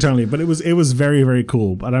thing. Take the guitar, but it was very, very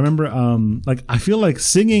cool. But I remember, I feel like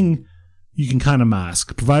singing, you can kind of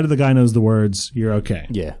mask, provided the guy knows the words. You're okay.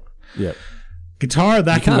 Yeah. Guitar,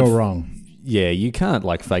 that can go wrong. Yeah, you can't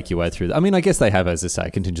like fake your way through that. I mean, I guess they have, as I say,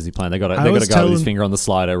 a contingency plan. They got a guy with his finger on the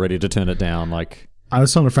slider, ready to turn it down. Like, I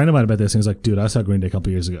was telling a friend of mine about this, and he was like, "Dude, I saw Green Day a couple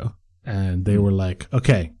of years ago, and they were like,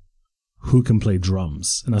 okay, who can play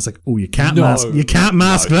drums?" And I was like, "Oh, you can't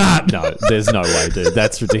mask that." No, there's no way, dude.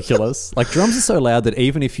 That's ridiculous. Like, drums are so loud that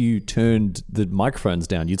even if you turned the microphones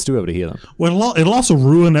down, you'd still be able to hear them. Well, it'll also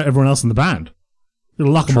ruin everyone else in the band.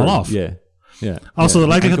 It'll lock them all off. Yeah. Also, the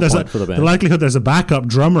likelihood there's a backup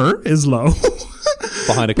drummer is low.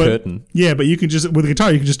 Behind a curtain. Yeah, but you can just, with a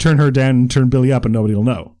guitar, you can just turn her down and turn Billy up and nobody will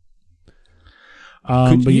know.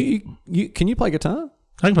 Can you play guitar?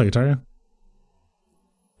 I can play guitar, yeah.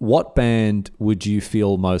 What band would you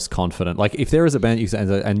feel most confident? Like, if there is a band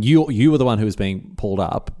and you were the one who was being pulled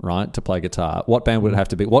up, right, to play guitar, what band would it have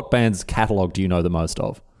to be? What band's catalog do you know the most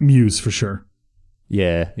of? Muse, for sure.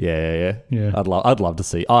 Yeah. I'd love to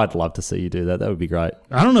see you do that. That would be great.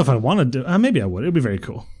 I don't know if I want to do. Maybe I would. It'd be very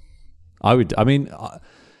cool. I would. I mean,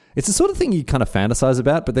 it's the sort of thing you kind of fantasize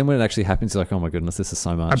about, but then when it actually happens, you're like, oh my goodness, this is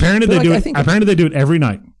so much. Apparently they do it every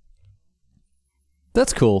night.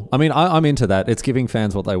 That's cool. I mean, I'm into that. It's giving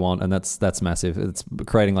fans what they want, and that's massive. It's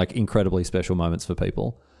creating like incredibly special moments for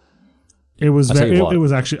people. It was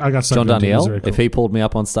actually, I got John Danielle. Cool. If he pulled me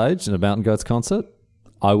up on stage in a Mountain Goats concert,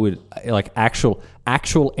 I would like actual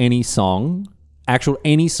any song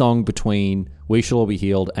between We Shall All Be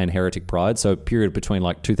Healed and Heretic Pride. So period between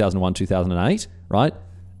like 2001, 2008, right?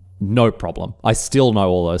 No problem. I still know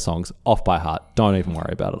all those songs off by heart. Don't even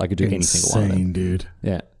worry about it. I could do any single one of them. Dude.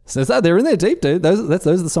 Yeah. So they're in there deep, dude. Those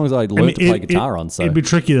are the songs I learned to play guitar on. So it'd be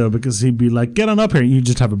tricky though, because he'd be like, "Get on up here." You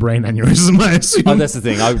just have a brain aneurysm, I assume. Oh, that's the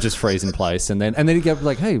thing. I would just freeze in place, and then he'd go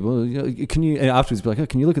like, "Hey, well, can you?" And afterwards, be like, "Oh,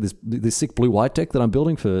 can you look at this sick blue white deck that I'm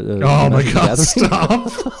building for?" Oh my god!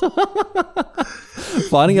 Stop.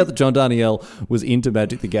 Finding out that John Danielle was into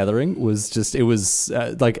Magic the Gathering was just, it was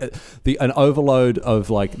like an overload of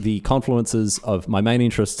like the confluences of my main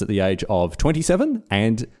interests at the age of 27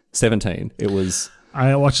 and 17. It was.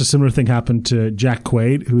 I watched a similar thing happen to Jack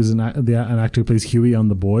Quaid, who is an actor who plays Huey on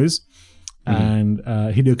The Boys. And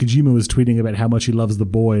Hideo Kojima was tweeting about how much he loves The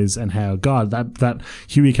Boys and how, God, that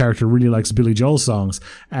Huey character really likes Billy Joel songs.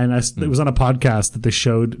 And it was on a podcast that they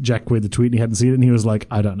showed Jack Quaid the tweet and he hadn't seen it. And he was like,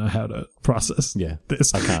 I don't know how to process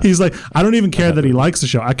this. I can't. He's like, I don't even care that he likes the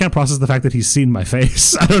show. I can't process the fact that he's seen my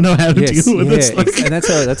face. I don't know how to deal with this. Like, and that's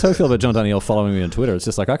how I feel about John Danielle following me on Twitter. It's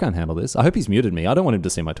just like, I can't handle this. I hope he's muted me. I don't want him to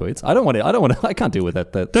see my tweets. I can't deal with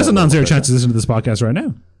that. There's a non-zero chance to listen to this podcast right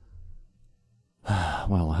now.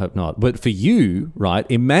 Well, I hope not. But for you, right,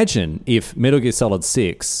 imagine if Metal Gear Solid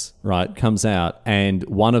 6, right, comes out and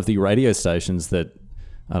one of the radio stations that,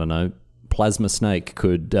 I don't know, Plasma Snake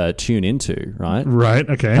could tune into, right? Right,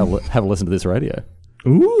 okay. Have a listen to this radio.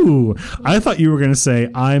 Ooh, I thought you were going to say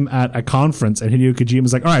I'm at a conference and Hideo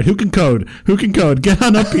Kojima's like, all right, who can code? Get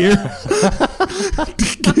on up here.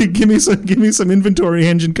 give me some inventory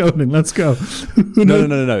engine coding. Let's go.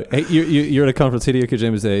 No. Hey, you're at a conference. Hideo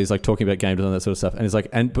Kojima's there. He's like talking about games and that sort of stuff. And he's like,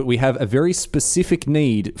 but we have a very specific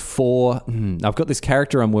need for. I've got this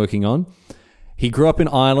character I'm working on. He grew up in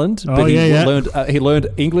Ireland, but he learned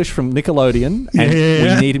English from Nickelodeon, and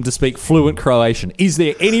we need him to speak fluent Croatian. Is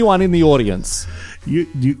there anyone in the audience?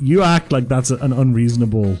 You act like that's an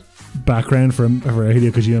unreasonable background for a Hideo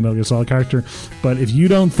Kojima Metal Gear Solid character, but if you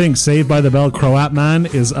don't think Saved by the Bell Croat Man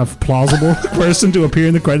is a plausible person to appear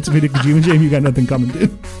in the credits of Hideo Kojima game, you got nothing coming,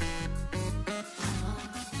 dude.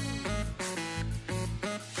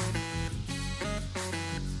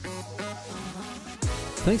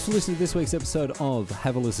 Thanks for listening to this week's episode of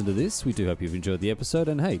Have a Listen to This. We do hope you've enjoyed the episode,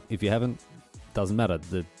 and hey, if you haven't, doesn't matter.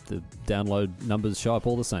 The download numbers show up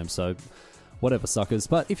all the same, so whatever, suckers.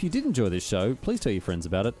 But if you did enjoy this show, please tell your friends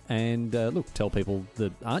about it, and look, tell people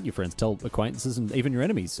that aren't your friends, tell acquaintances and even your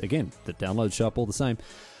enemies. Again, the downloads show up all the same.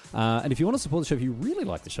 And if you want to support the show, if you really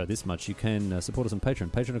like the show this much, you can support us on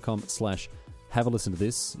Patreon, patreon.com/have a listen to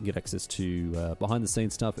this. You get access to behind the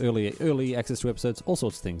scenes stuff, early access to episodes, all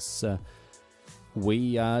sorts of things.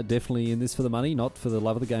 We are definitely in this for the money, not for the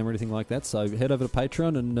love of the game or anything like that. So head over to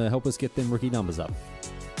Patreon and help us get them rookie numbers up.